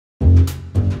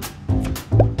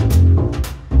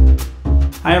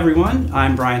Hi everyone,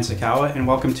 I'm Brian Sakawa and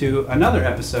welcome to another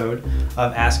episode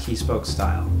of Ask He Spoke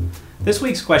Style. This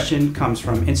week's question comes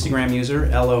from Instagram user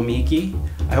LO Miki.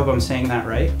 I hope I'm saying that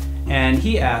right. And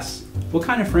he asks, what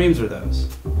kind of frames are those?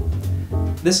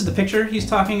 This is the picture he's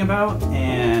talking about,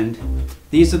 and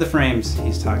these are the frames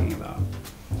he's talking about.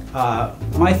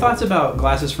 My thoughts about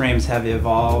glasses frames have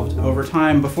evolved over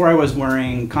time. Before I was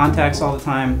wearing contacts all the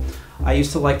time, I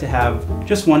used to like to have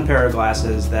just one pair of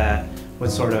glasses that would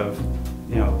sort of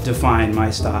define my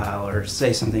style or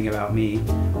say something about me.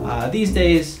 These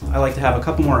days, I like to have a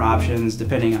couple more options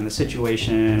depending on the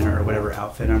situation or whatever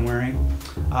outfit I'm wearing.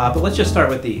 But let's just start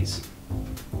with these.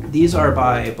 These are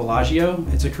by Bellagio.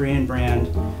 It's a Korean brand.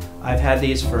 I've had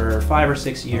these for 5 or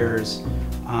 6 years.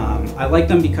 I like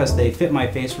them because they fit my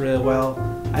face really well.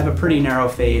 I have a pretty narrow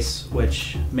face,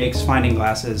 which makes finding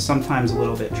glasses sometimes a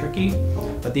little bit tricky,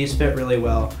 but these fit really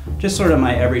well. Just sort of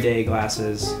my everyday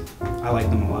glasses. I like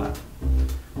them a lot.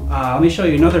 Let me show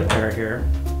you another pair here.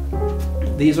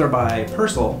 These are by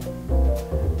Purcell.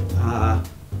 A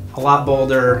lot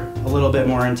bolder, a little bit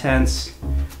more intense.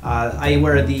 I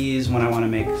wear these when I want to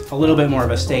make a little bit more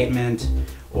of a statement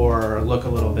or look a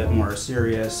little bit more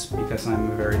serious because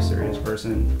I'm a very serious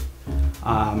person.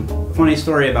 Funny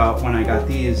story about when I got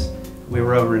these, we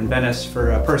were over in Venice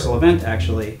for a Purcell event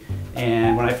actually,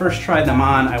 and when I first tried them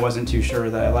on, I wasn't too sure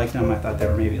that I liked them. I thought they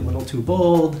were maybe a little too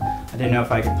bold. I didn't know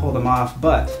if I could pull them off,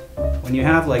 but when you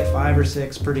have like 5 or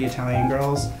 6 pretty Italian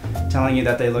girls telling you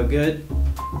that they look good,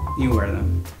 you wear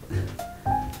them.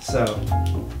 So,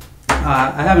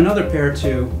 I have another pair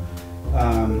too.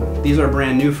 These are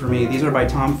brand new for me. These are by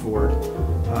Tom Ford.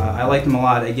 I like them a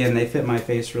lot. Again, they fit my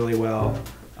face really well.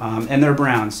 And they're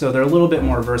brown, so they're a little bit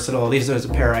more versatile. These are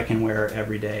a pair I can wear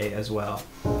every day as well.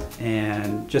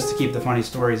 And just to keep the funny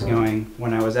stories going,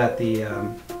 when I was at the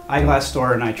eyeglass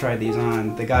store and I tried these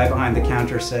on, the guy behind the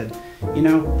counter said, you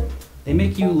know, they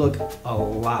make you look a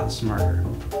lot smarter.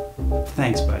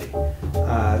 Thanks, buddy.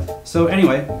 So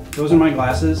anyway, those are my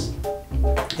glasses.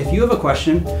 If you have a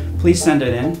question, please send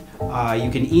it in. You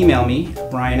can email me,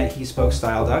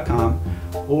 brian@hespokestyle.com,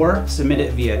 or submit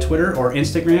it via Twitter or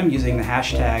Instagram using the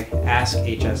hashtag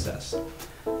AskHSS.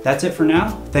 That's it for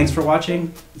now. Thanks for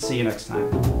watching. See you next time.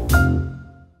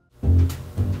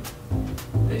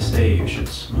 They say you should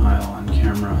smile on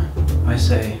camera. I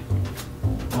say,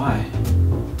 why?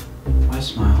 Why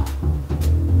smile?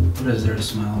 What is there to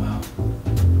smile about?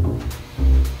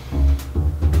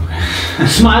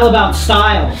 Smile about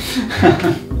style.